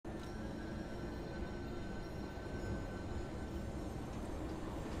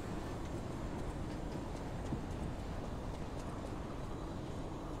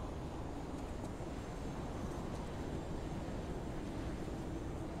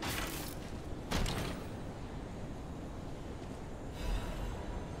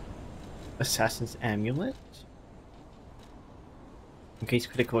Assassin's Amulet. Increase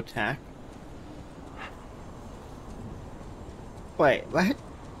critical attack. Wait, what?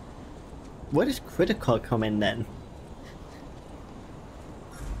 Where does critical come in then?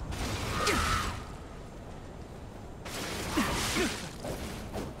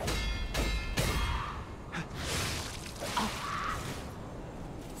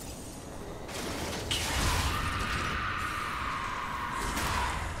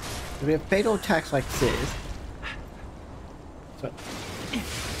 We have fatal attacks like this. So,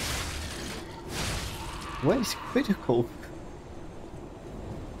 what is critical?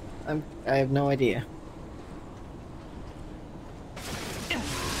 I have no idea.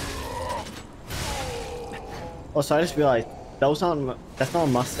 Also, I just realized that's not a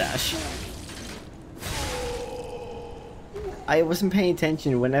mustache. I wasn't paying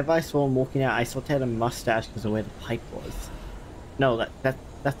attention. Whenever I saw him walking out, I thought he had a mustache because of where the pipe was. No,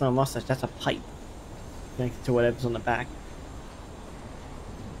 that's not a mustache. That's a pipe connected to whatever's on the back.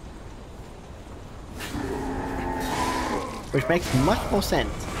 Which makes much more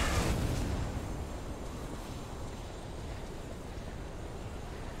sense.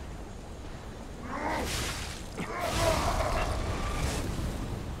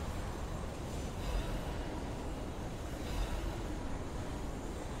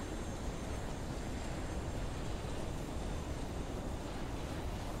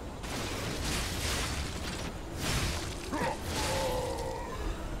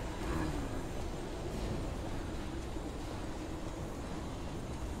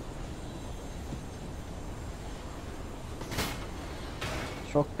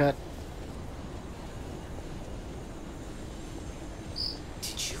 Shortcut.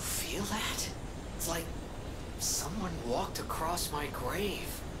 Did you feel that? It's like someone walked across my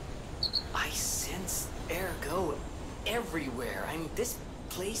grave. I sense ergo everywhere. I mean, this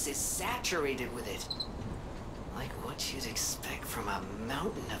place is saturated with it. Like what you'd expect from a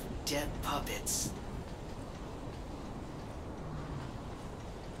mountain of dead puppets.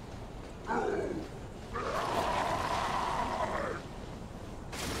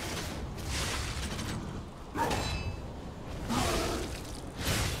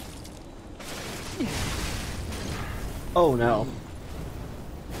 Oh no.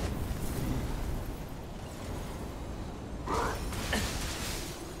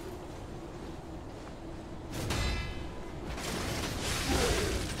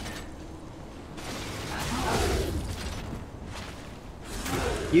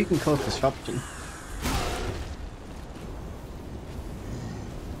 You can cause disruption.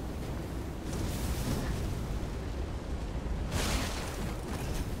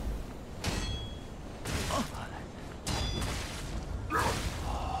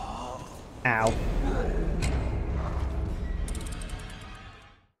 Ow.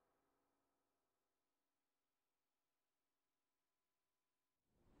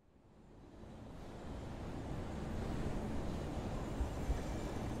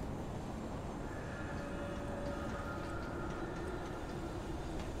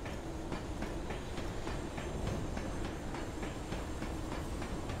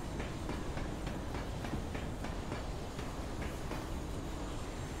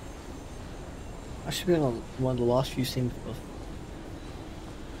 I should be on one of the last few scenes of,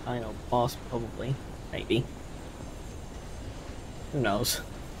 I don't know, boss probably, maybe. Who knows?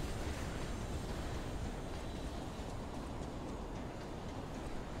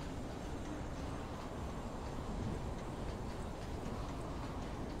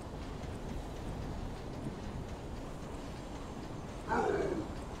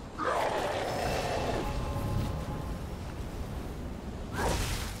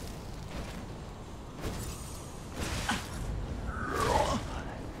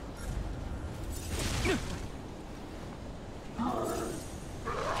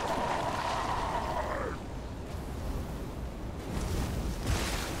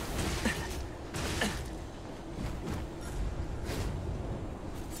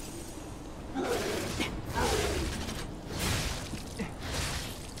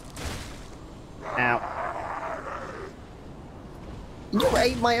 You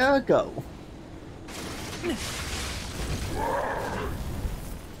ate my ergo! I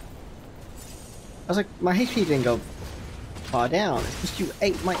was like, my HP didn't go far down, it's just you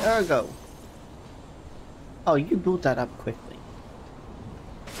ate my ergo! Oh, you built that up quickly.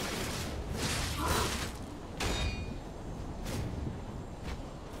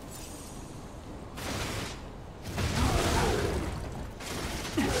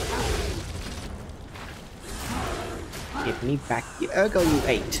 Give me back the ergo you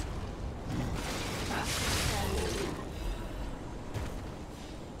ate.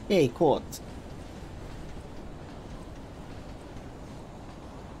 Yay, quartz.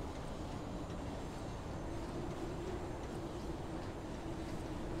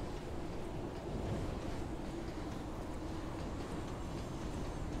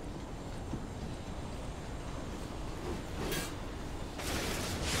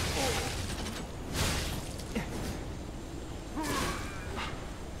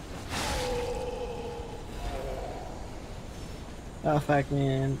 Oh, fuck,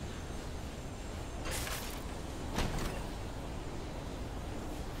 man.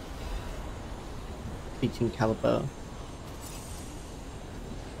 Featuring caliber.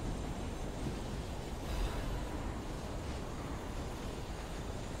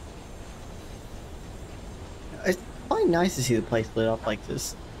 It's quite nice to see the place lit up like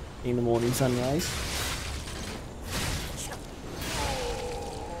this in the morning sunrise.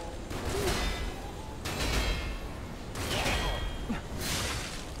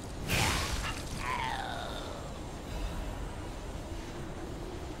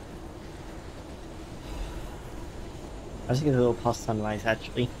 I was thinking a little past sunrise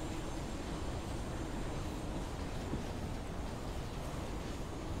actually.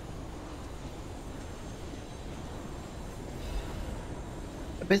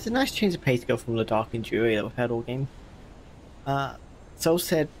 But it's a nice change of pace to go from the dark and dreary that we've had all game. So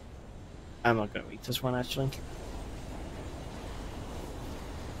said, I'm not gonna read this one actually.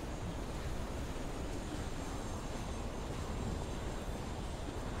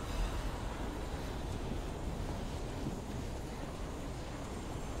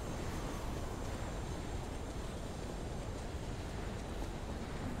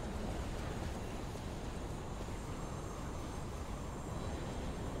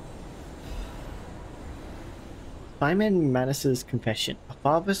 Simon Manus's confession. A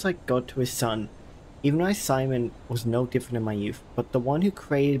father is like God to his son. Even I, Simon, was no different in my youth, but the one who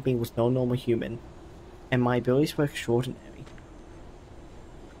created me was no normal human, and my abilities were extraordinary.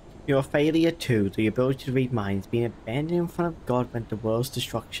 You're a failure too. The ability to read minds, being abandoned in front of God meant the world's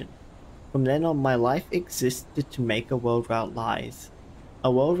destruction. From then on, my life existed to make a world without lies.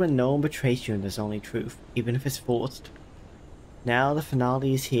 A world where no one betrays you and there's only truth, even if it's forced. Now the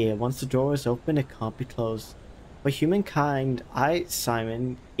finale is here. Once the door is open, it can't be closed. For humankind, I,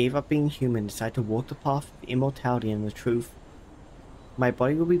 Simon, gave up being human, decided to walk the path of immortality and the truth. My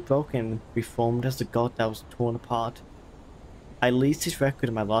body will be broken, reformed as the god that was torn apart. I leave this record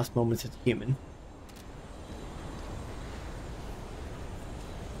in my last moments as a human.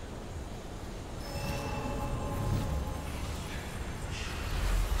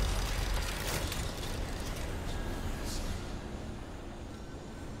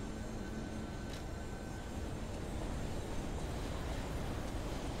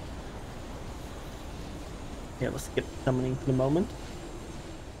 Yeah, let's skip summoning for the moment.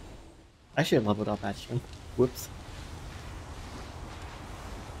 I should have leveled up actually. Whoops.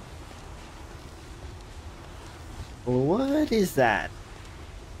 What is that?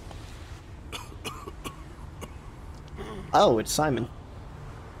 Oh, it's Simon.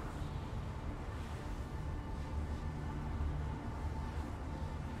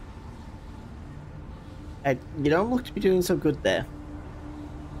 You don't look to be doing so good there.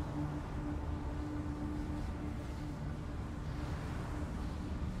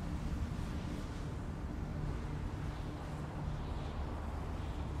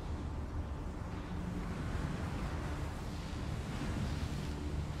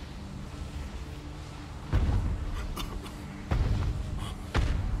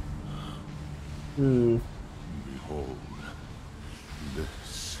 Behold,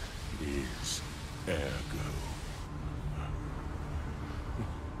 this is Ergo.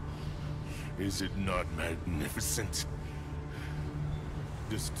 Is it not magnificent?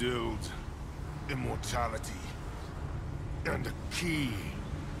 Distilled immortality and a key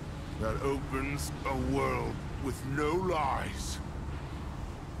that opens a world with no lies.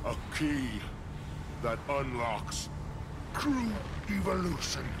 A key that unlocks true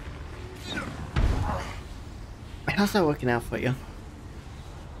evolution. How's that working out for you?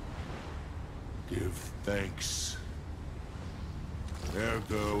 Give thanks.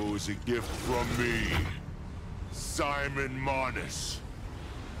 Ergo is a gift from me, Simon Manus,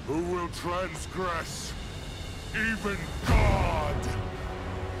 who will transgress even God.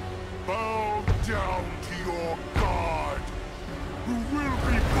 Bow down to your God, who will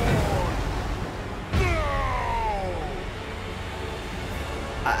be born now!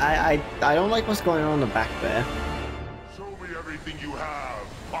 I don't like what's going on in the back there. Show me everything you have,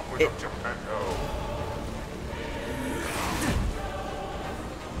 Papa of Geppetto.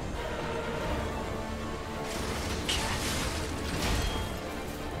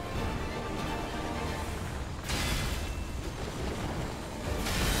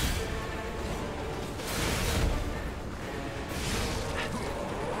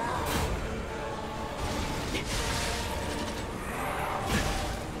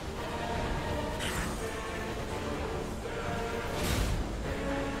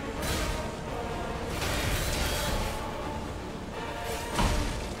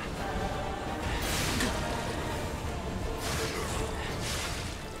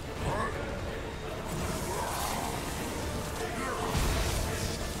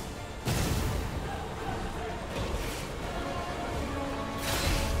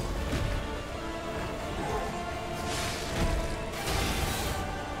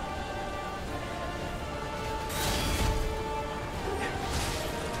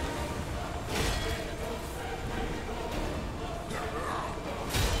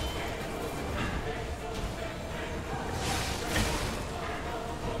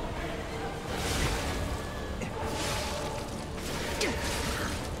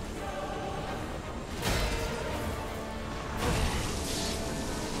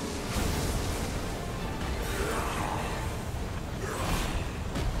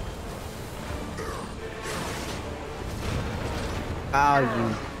 Oh, you...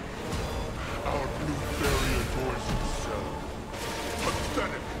 Our blue barrier poison cell.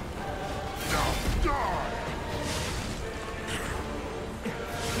 Pathetic. Now die!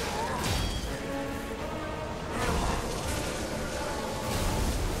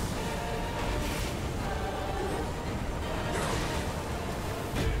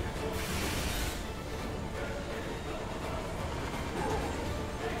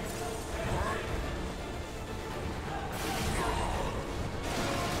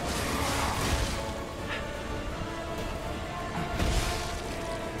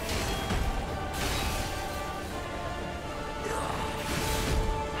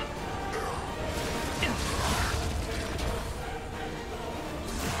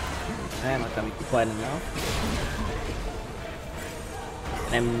 I'm not gonna be quite enough.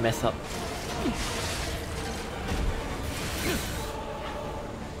 And mess up.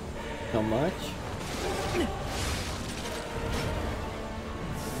 So much.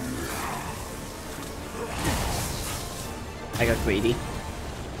 I got greedy.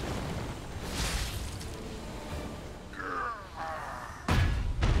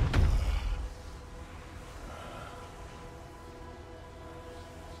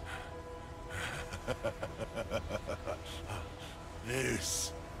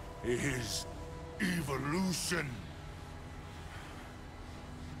 This is evolution.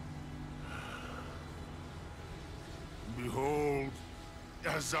 Behold,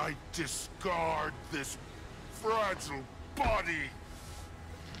 as I discard this fragile body.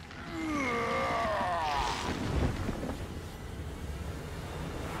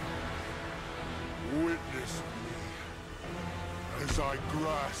 Witness me as I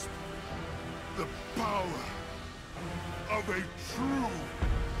grasp the power of a true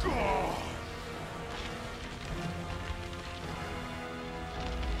god.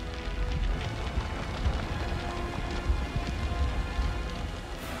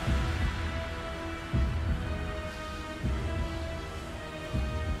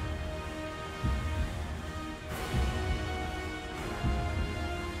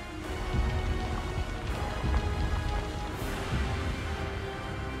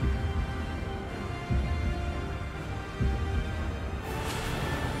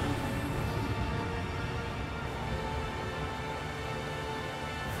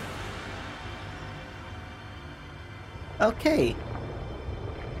 Okay.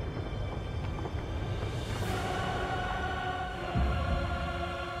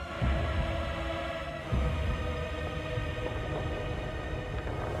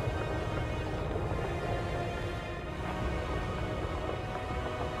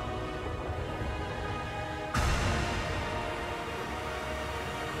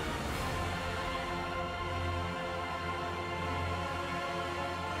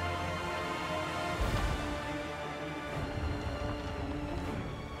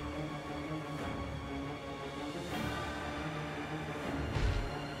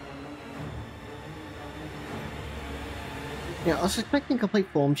 Yeah, I was expecting complete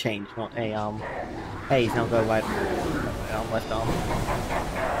form change, not a, hey, he's now go right arm, left arm.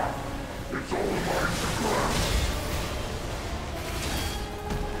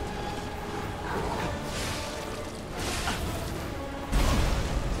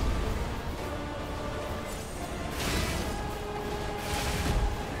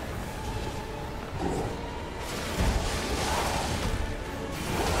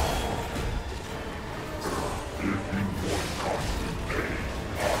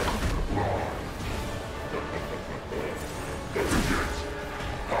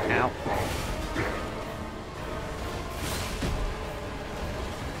 Ow.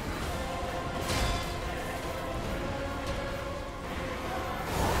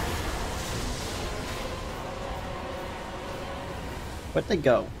 Where'd they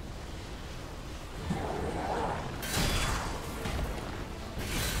go?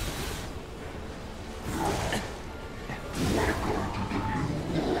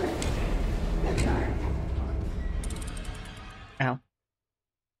 Ow.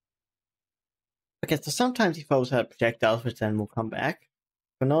 Okay, so sometimes he throws out projectiles which then will come back,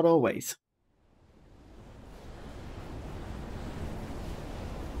 but not always.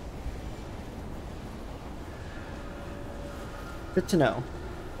 Good to know.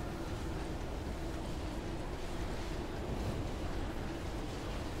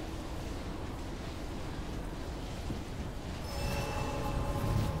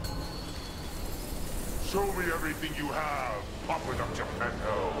 Show me everything you have, Papa Dr.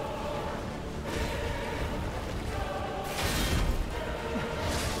 Pento.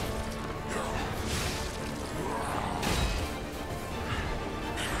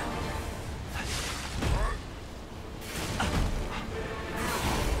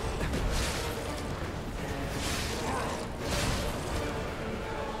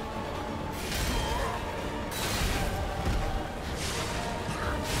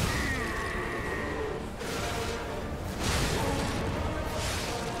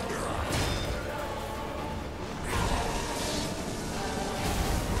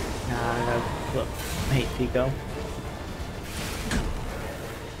 Look, I hate Pico.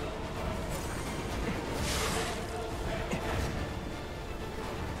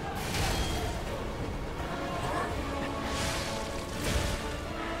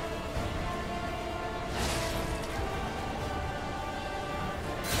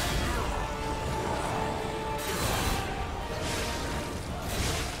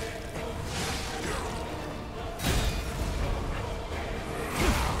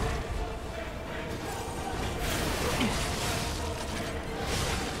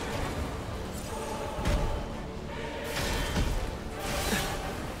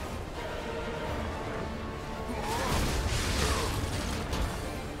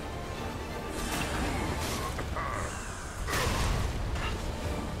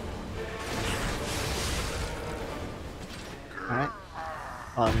 Alright,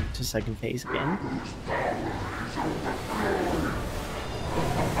 on to second phase again.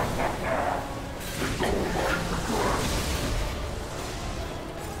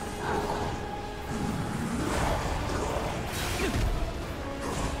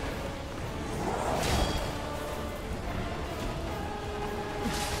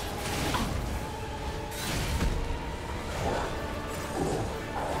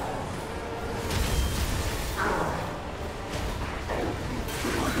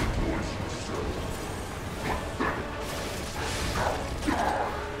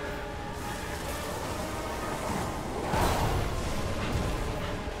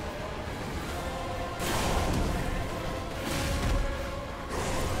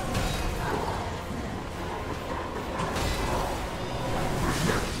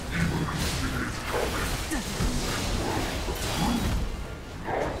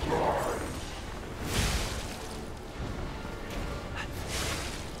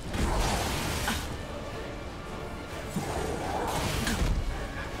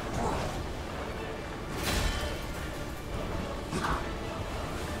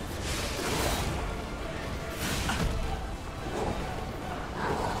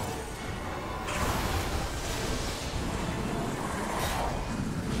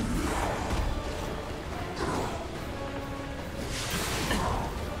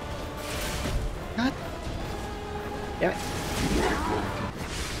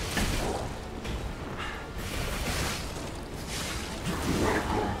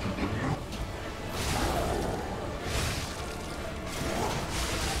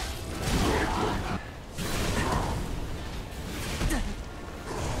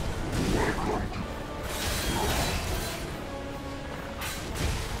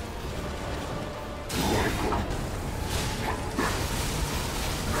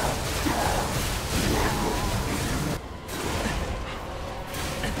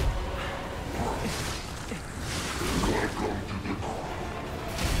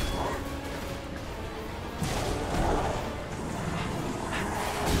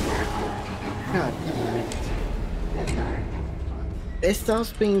 God damn it. God damn it. It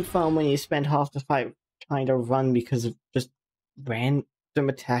stops being fun when you spend half the fight trying to run because of just random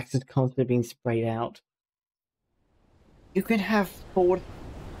attacks that constantly being sprayed out. You can have you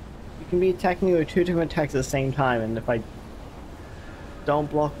can be attacking you with 2 different attacks at the same time, and if I don't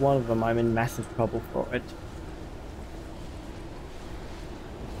block one of them, I'm in massive trouble for it.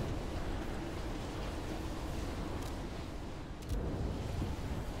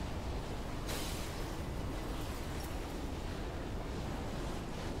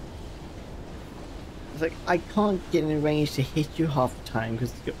 It's like, I can't get in range to hit you half the time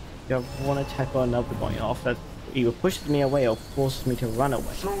because you have one attack or another going off that either pushes me away or forces me to run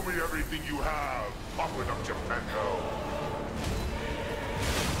away. Show me everything you have, Puppet of Geppetto.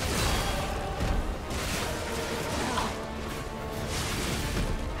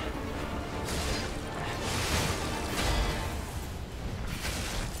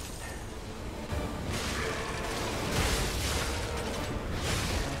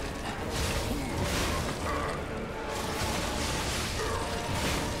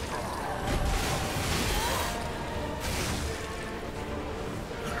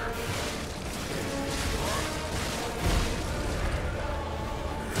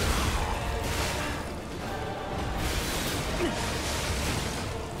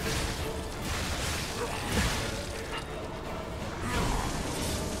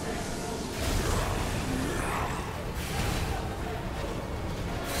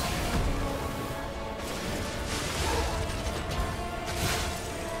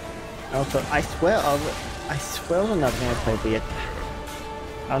 Also, I swear on nothing I played the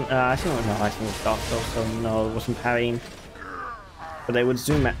I think it was not, I think it was Dark Souls, so no, it wasn't parrying. But they would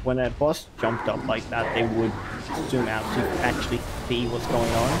zoom out when a boss jumped up like that. They would zoom out so you could actually see what's going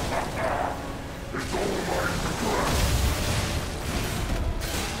on.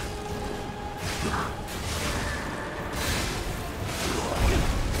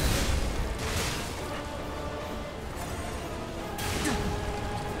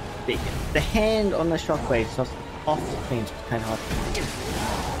 The hand on the shockwave so off the screen is kind of hard.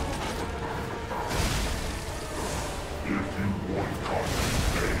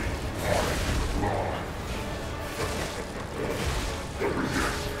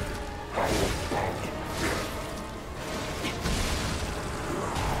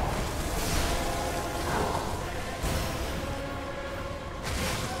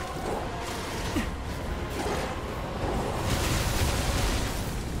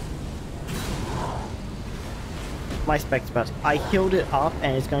 My specs, but I healed it up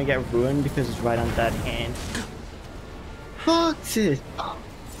and it's gonna get ruined because it's right on that hand. Fuck it!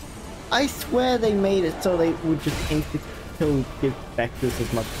 I swear they made it so they would just instantly kill give Vectors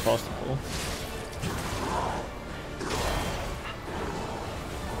as much as possible.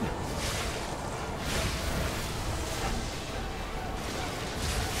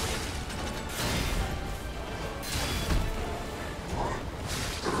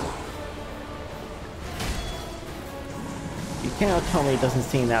 You cannot tell me it doesn't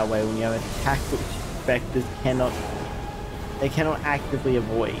seem that way when you have an attack which Vectors cannot actively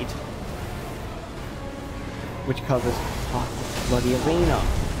avoid. Which covers half the bloody arena.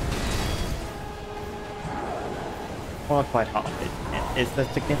 Well, not quite half it. It's a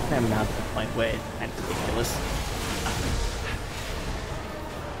significant amount to the point where it's kind of ridiculous.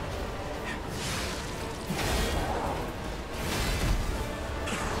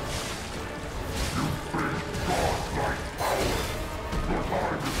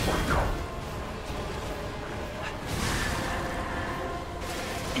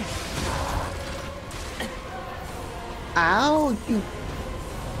 Ow, you...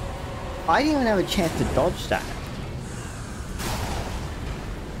 I didn't even have a chance to dodge that.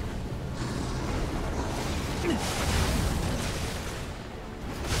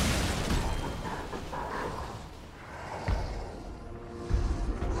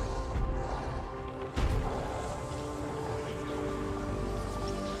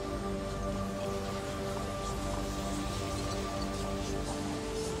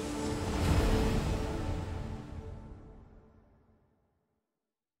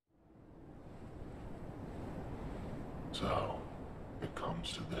 So, it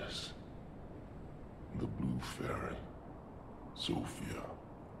comes to this. The Blue Fairy, Sophia,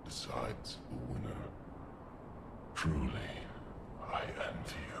 decides the winner. Truly, I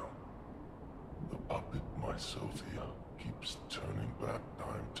envy you. The puppet my Sophia keeps turning back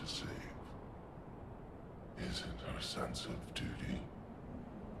time to save. Is it her sense of duty,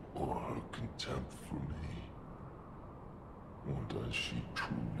 or her contempt for me? Or does she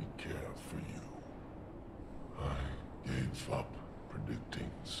truly care for you? I gave up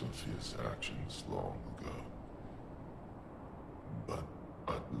predicting Sophia's actions long ago. But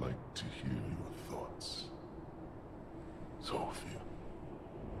I'd like to hear your thoughts. Sophia,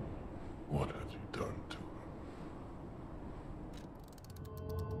 what have you done to her?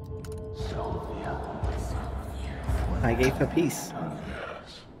 Sophia. I gave her peace.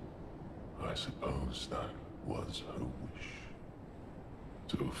 Yes. I suppose that was her wish.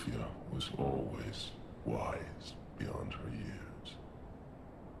 Sophia was always wise beyond her years.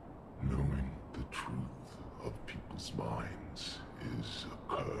 Knowing the truth of people's minds is a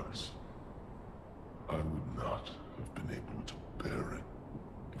curse. I would not have been able to bear it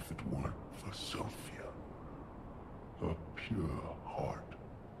if it weren't for Sophia. Her pure heart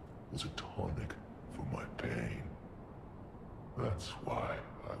was a tonic for my pain. That's why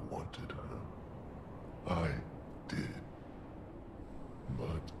I wanted her. I did.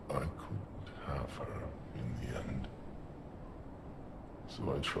 But I couldn't have her in the end.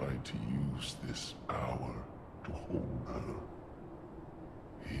 So I tried to use this power to hold her.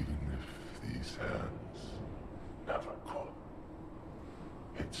 Even if these hands never could.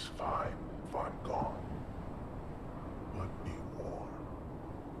 It's fine if I'm gone. But be warned.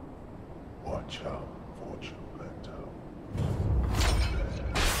 Watch out for Geppetto.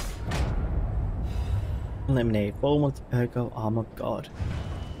 Eliminate Voldemort's Ergo Armor God.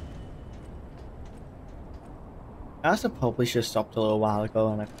 As the publisher stopped a little while ago,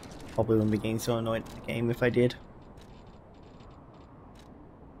 and I probably wouldn't be getting so annoyed at the game if I did.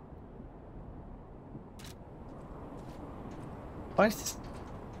 Why does this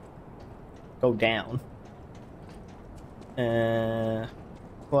go down?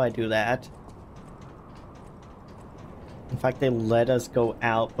 Before I do that. In fact, they let us go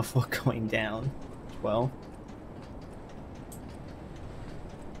out before going down as well.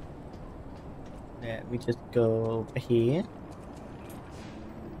 Let me just go over here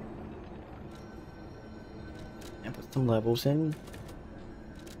and put some levels in.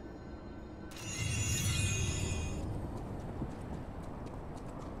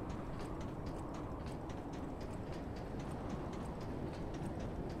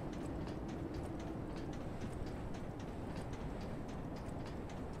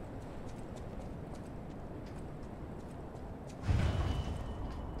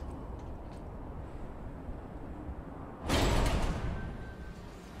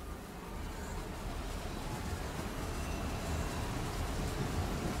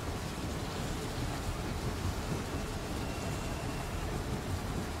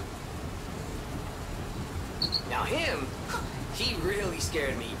 Now him, he really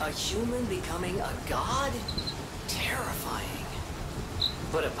scared me. A human becoming a god? Terrifying.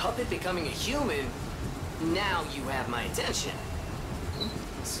 But a puppet becoming a human? Now you have my attention.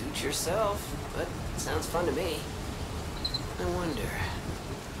 Suit yourself, but sounds fun to me. I wonder,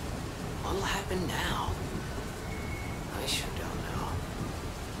 what'll happen now? I sure don't know.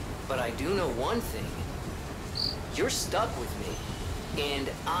 But I do know one thing. You're stuck with me, and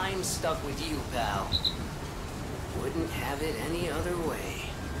I'm stuck with you, pal. Wouldn't have it any other way.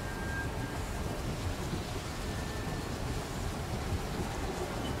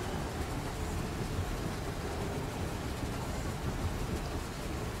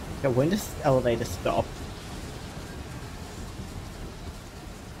 Yeah, when does the elevator stop?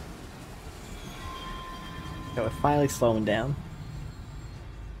 Okay, we're finally slowing down.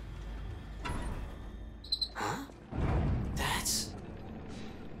 Huh? That's...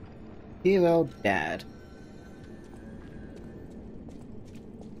 Hero Dad.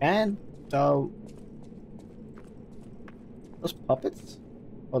 And so those puppets?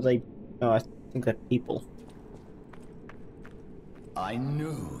 Or they no, I think they're people. I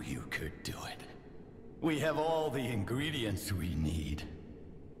knew you could do it. We have all the ingredients we need.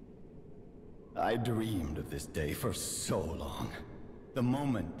 I dreamed of this day for so long. The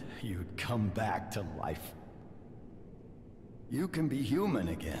moment you'd come back to life. You can be human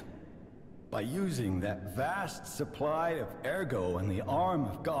again. By using that vast supply of ergo in the arm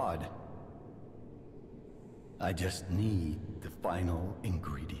of God. I just need the final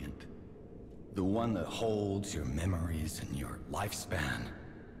ingredient. The one that holds your memories and your lifespan.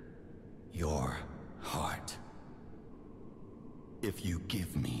 Your heart. If you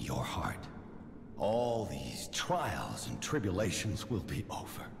give me your heart, all these trials and tribulations will be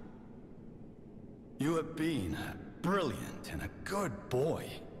over. You have been a brilliant and a good boy.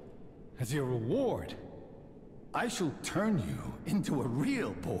 As your reward, I shall turn you into a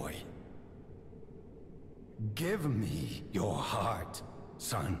real boy. Give me your heart,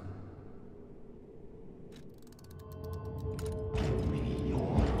 son. Give me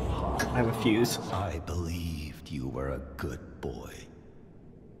your heart. I refuse. I believed you were a good boy.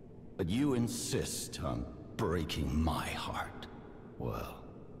 But you insist on breaking my heart. Well,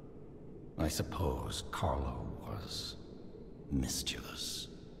 I suppose Carlo was mischievous.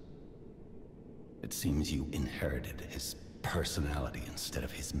 It seems you inherited his personality instead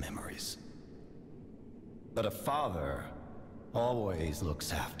of his memories. But a father always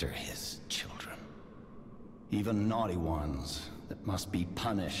looks after his children. Even naughty ones that must be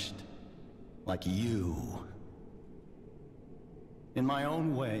punished, like you. In my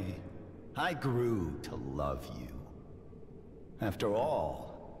own way, I grew to love you. After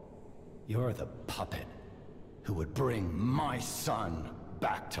all, you're the puppet who would bring my son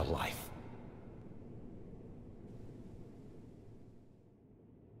back to life.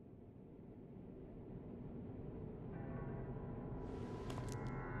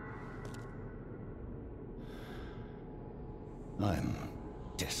 I'm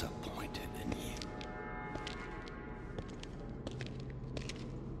disappointed in you.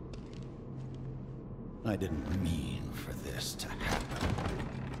 I didn't mean for this to happen.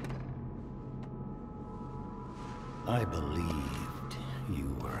 I believed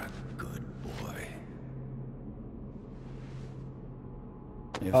you were a good boy.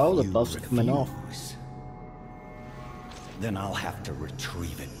 If Oh, the you buff's coming off. refuse, then I'll have to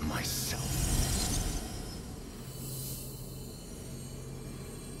retrieve it myself.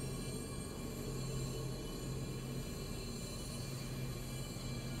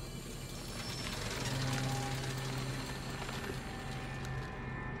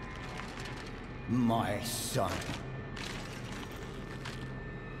 My son.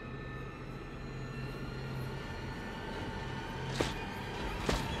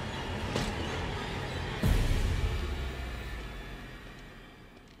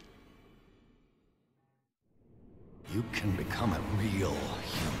 You can become a real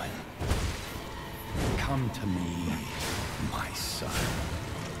human. Come to me, my son.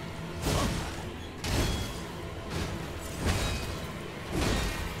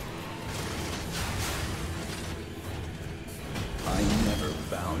 I never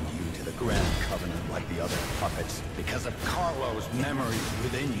bound you to the Grand Covenant like the other puppets because of Carlo's memories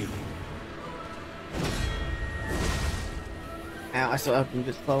within you. Ow, I still have to move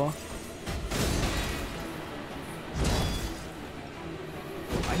it slower.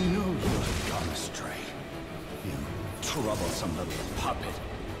 I know you have gone astray. You troublesome little puppet.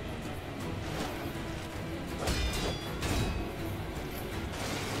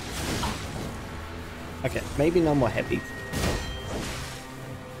 Okay, maybe no more heavy.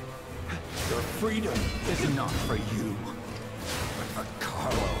 Your freedom is not for you, but for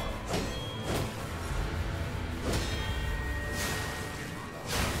Carlo.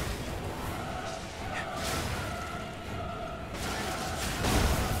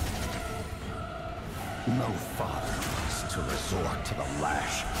 No father wants to resort to the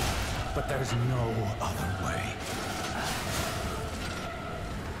lash, but there's no other way.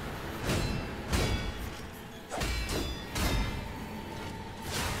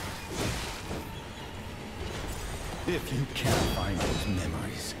 If you can't find those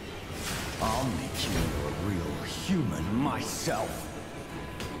memories, I'll make you into a real human myself.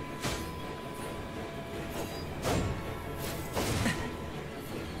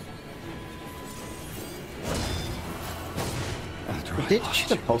 After Did I you shoot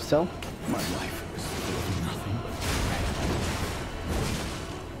lost a pulse cell? my life was full of nothing but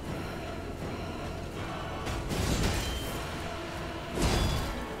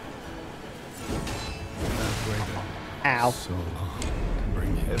regret. Ow. So long to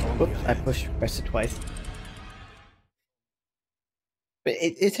bring heaven. Whoops, I pressed it twice. But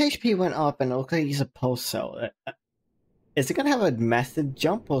its HP went up and it looked like he's a pulse cell. Is it gonna have a massive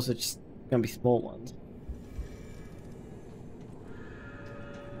jump or is it just gonna be small ones?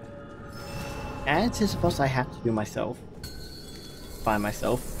 And since suppose I have to do myself. By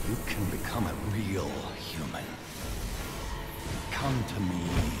myself. You can become a real human. Come to me,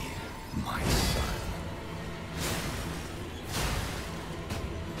 my son.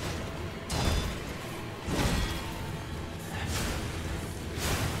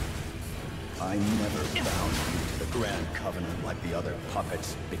 I never bound you to the Grand Covenant like the other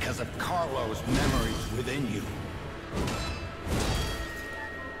puppets because of Carlo's memories within you.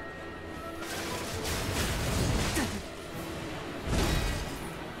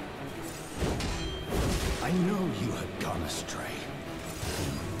 I know you have gone astray.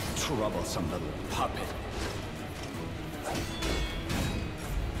 You troublesome little puppet.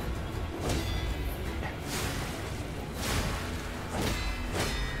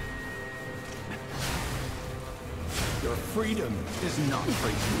 Your freedom is not for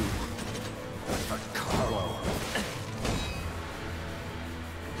you, but for Carlo.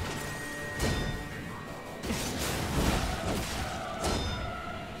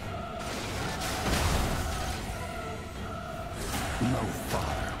 No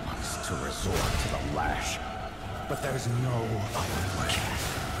father wants to resort to the lash, but there's no other way.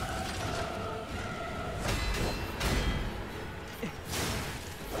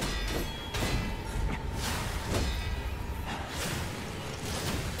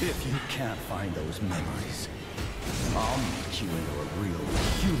 If you can't find those memories, I'll make you into a real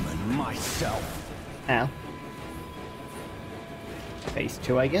human myself. Ow. Phase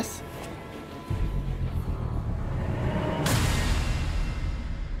 2, I guess?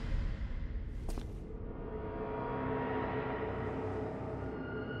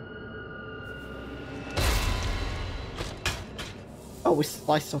 Oh, we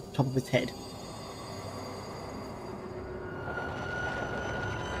sliced off the top of his head.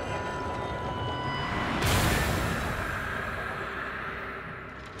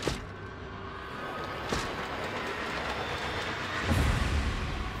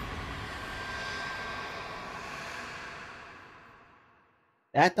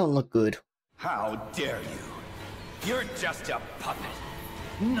 That don't look good. How dare you? You're just a puppet.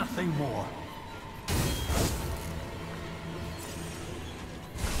 Nothing more.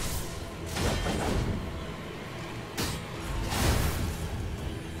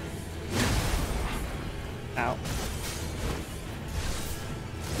 Ow.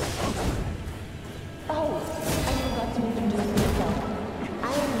 Oh, I forgot to introduce myself.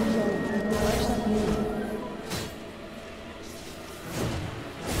 I am Joe, the worship leader.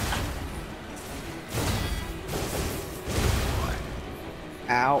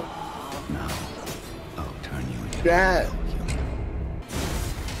 Ow. Now, I'll turn you into That. a real human.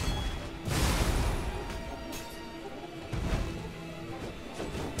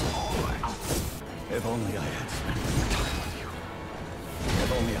 If only I had spent more time with you.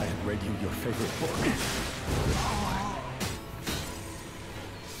 If only I had read you your favorite book.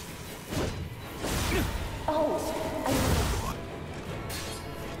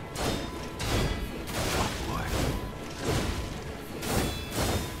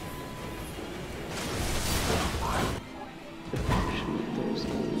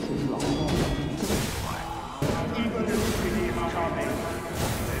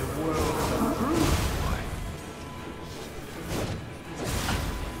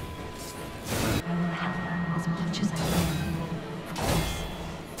 As much as I can. Of course.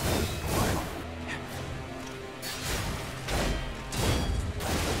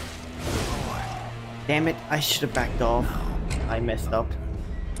 Damn it, I should have backed off. I messed up.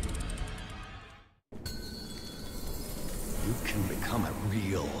 You can become a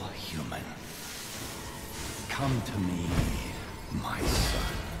real human. Come to me, my son.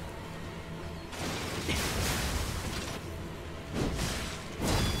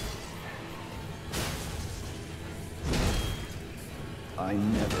 I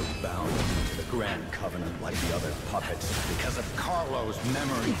never bound you to the Grand Covenant like the other puppets because of Carlo's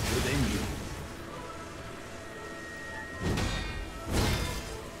memories within you.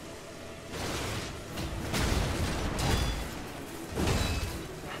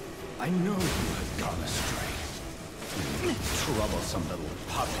 I know you had gone astray. You troublesome little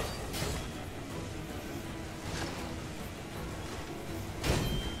puppet.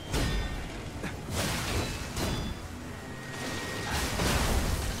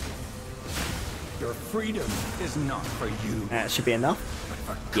 Your freedom is not for you. That should be enough.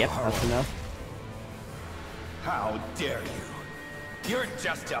 But for Yep, Carlo. that's enough. How dare you? You're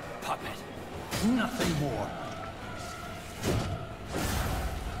just a puppet. Nothing more.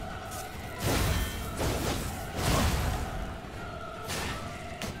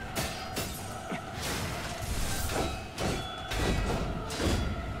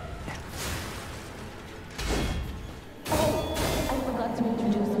 I forgot to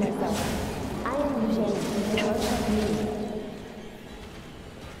introduce myself. I am Jane, the Church of Me.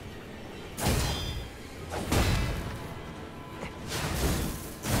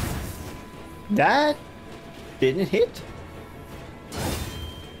 That didn't hit.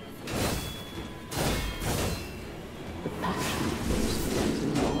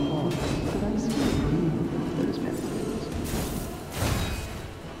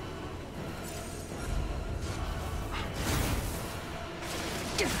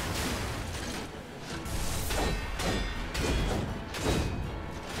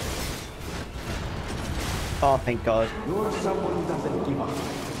 Oh, thank God. You're someone who doesn't give up.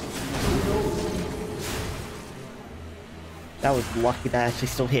 That was lucky that actually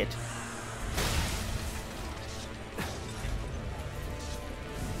still hit.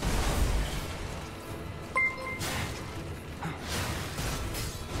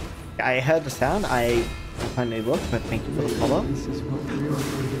 I heard the sound, I finally looked, but thank you for the follow. This is what real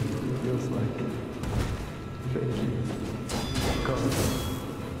freedom feels like. Thank you. God.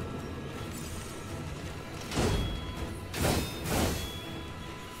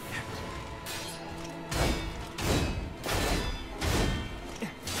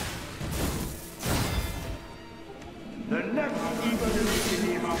 The next evolution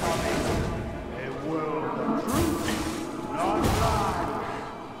is coming. A world of truth, not lies.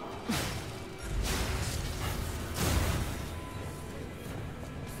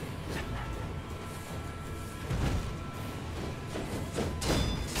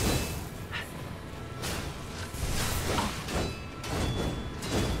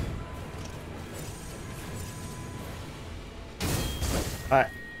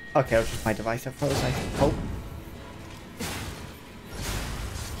 Alright. Okay, I'll just my device that froze, I hope.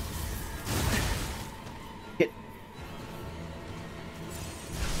 Hit.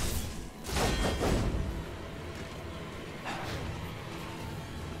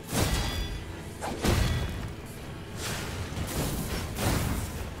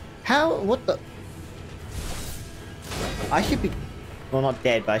 How? What the? I should be... Well, not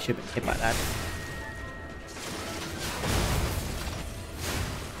dead, but I should be hit by that.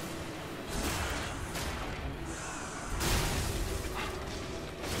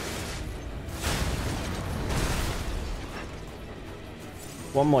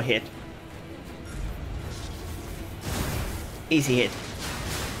 One more hit. Easy hit.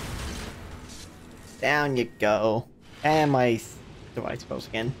 Down you go. And my device froze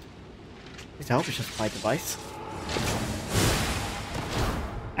again. I hope it's just my device.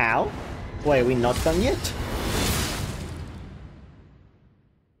 Ow. Wait, are we not done yet?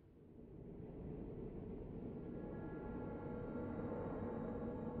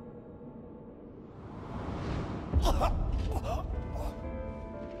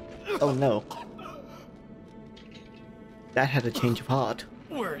 Oh no. That had a change of heart.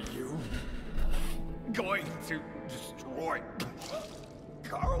 Were you going to destroy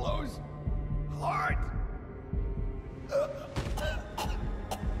Carlos' heart?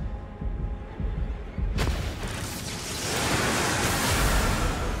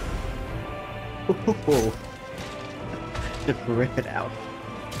 Oh, just rip it out.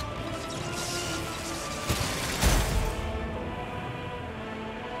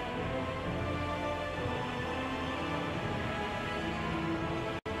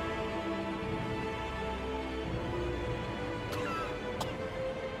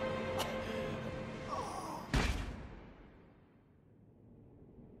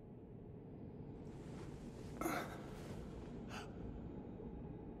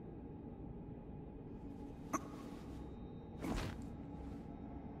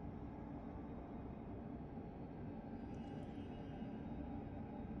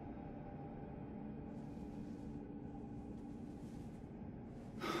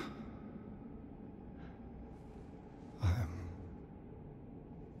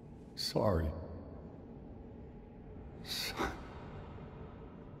 Sorry.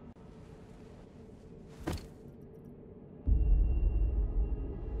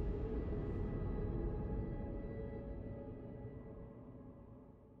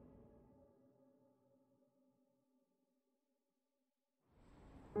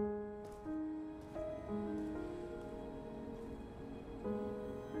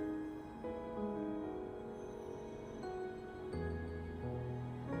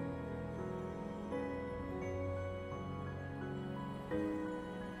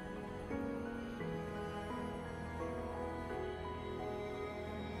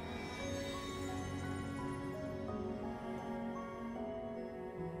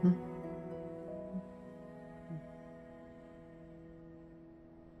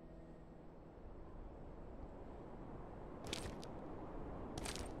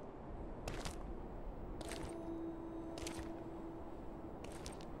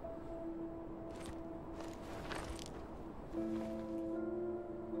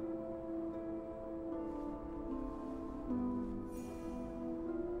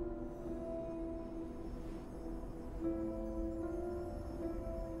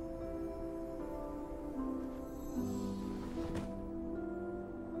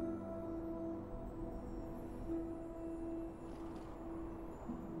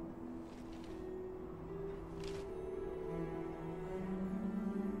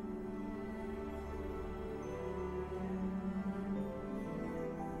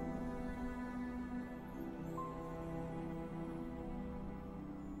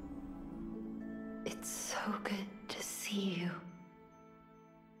 It's so good to see you.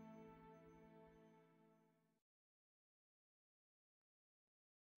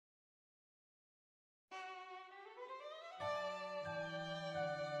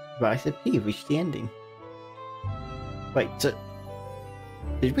 Rise of P reached the ending. Wait, so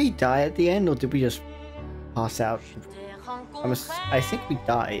did we die at the end or did we just pass out? I think we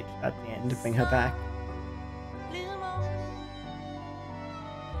died at the end to bring her back.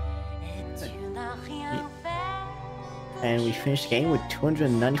 And we finished the game with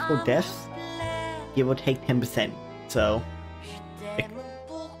 294 deaths, give or take 10%. So,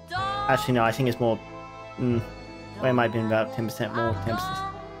 actually no, I think it's more. Well, it might have been about 10% more,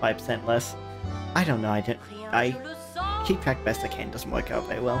 10%, 5% less. I don't know. I keep track best I can. Doesn't work out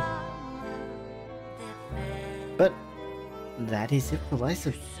very well. But that is it for Rise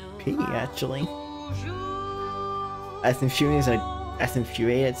of P. Actually, as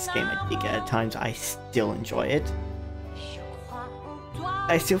infuriated this game I did get at times, I still enjoy it.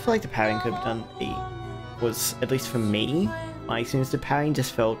 I still feel like the parrying could have done was, at least for me, my experience, the parrying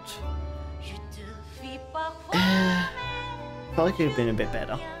just felt like it could have been a bit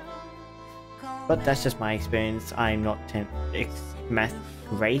better. But that's just my experience. I'm not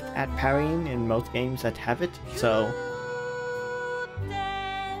great at parrying in most games that have it, so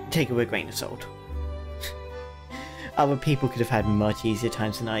take it with a grain of salt. Other people could have had much easier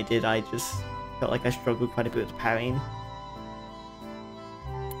times than I did. I just felt like I struggled quite a bit with parrying.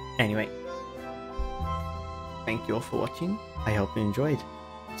 Anyway, thank you all for watching. I hope you enjoyed.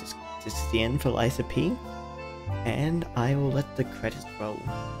 This is the end for Rise of P, and I will let the credits roll.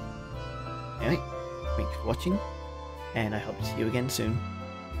 Anyway, thanks for watching, and I hope to see you again soon.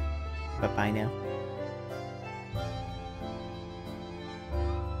 Bye bye now.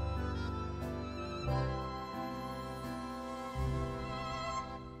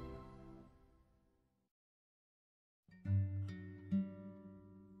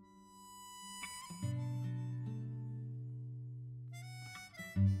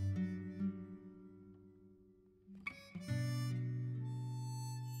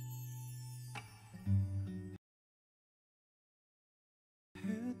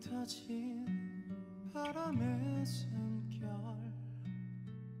 흩어진 바람의 숨결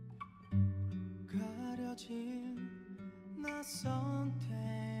가려진 낯선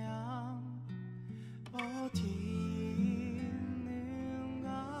태양 어디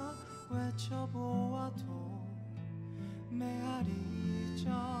있는가 외쳐보아도 메아리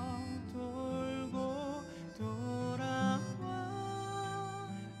정 돌고 돌아와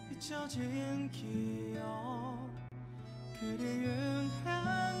잊혀진 기억 그리운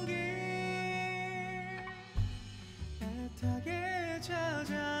향기 애타게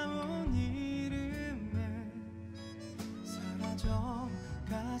찾아온 이름에 사라져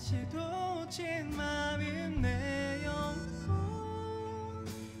가시도 친 마음 내 영혼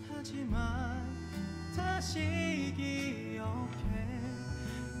하지만 다시 기억해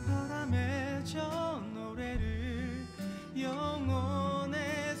바람에 저 노래를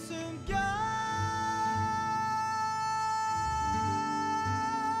영혼에 숨겨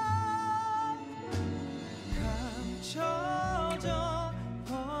감춰져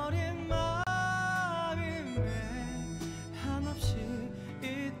버린 마음에 한없이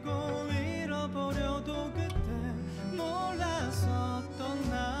잊고 잃어버려도 그때 몰랐었던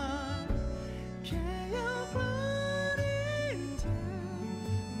날 깨어버린 듯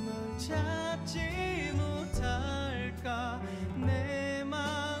널 찾지 못할까 내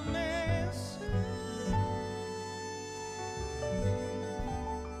맘에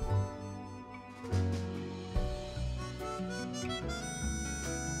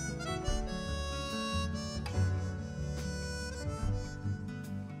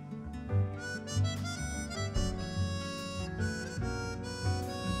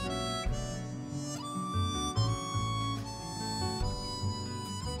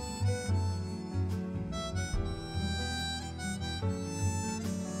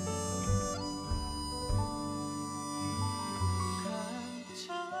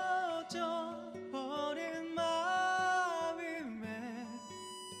감춰져 버린 마음에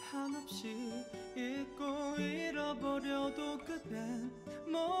한없이 잊고 잃어버려도 그땐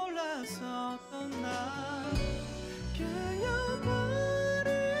몰랐었던 날 깨어버릴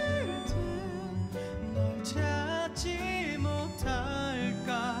듯 널 찾지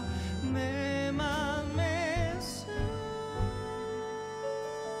못할까 내 맘에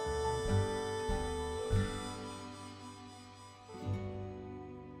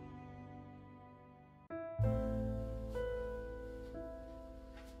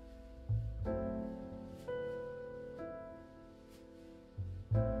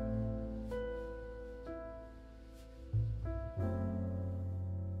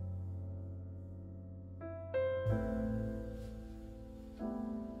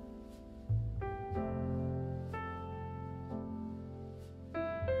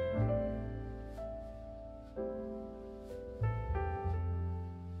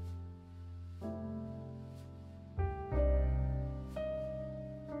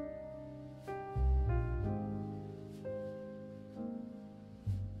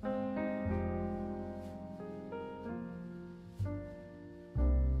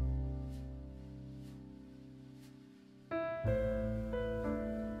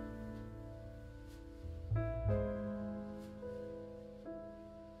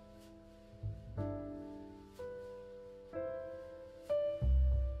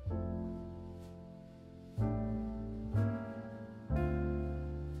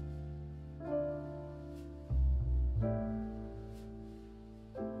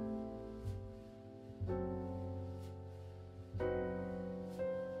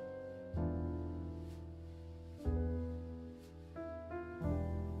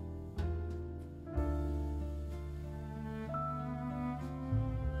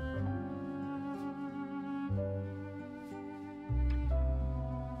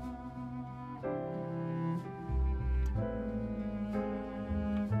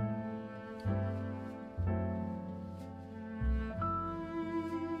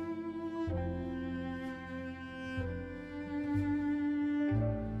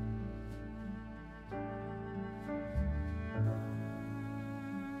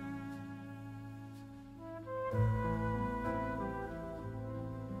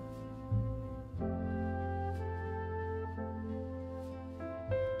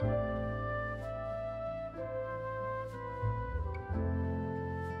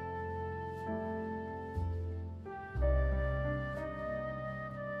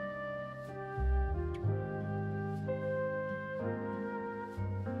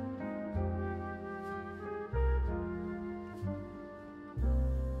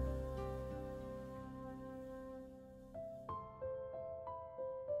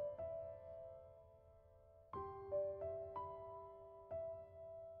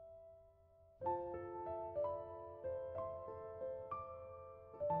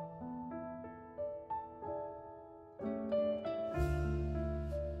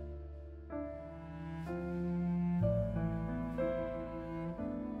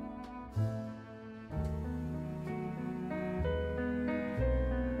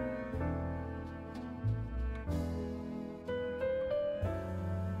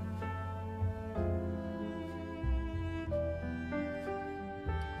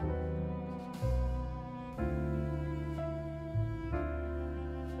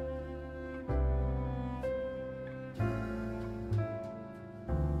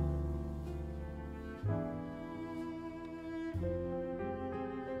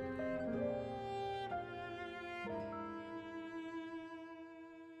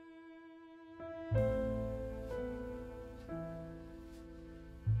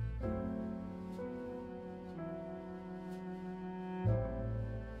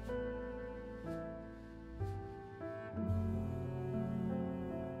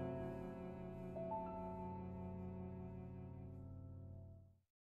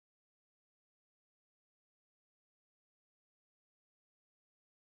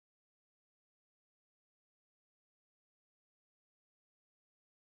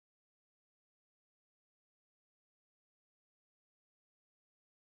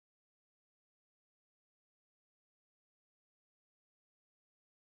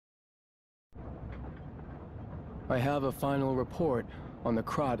I have a final report on the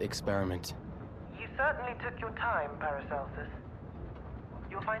Krat experiment. You certainly took your time, Paracelsus.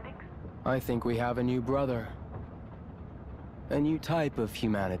 Your findings? I think we have a new brother. A new type of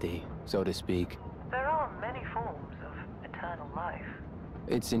humanity, so to speak. There are many forms of eternal life.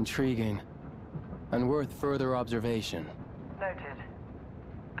 It's intriguing, and worth further observation. Noted.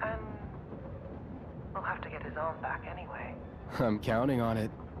 And we'll have to get his arm back anyway. I'm counting on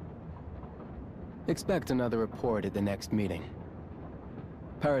it. Expect another report at the next meeting.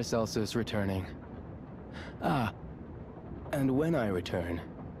 Paracelsus returning. Ah, and when I return,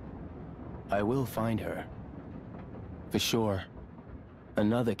 I will find her. For sure.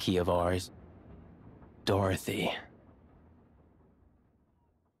 Another key of ours. Dorothy.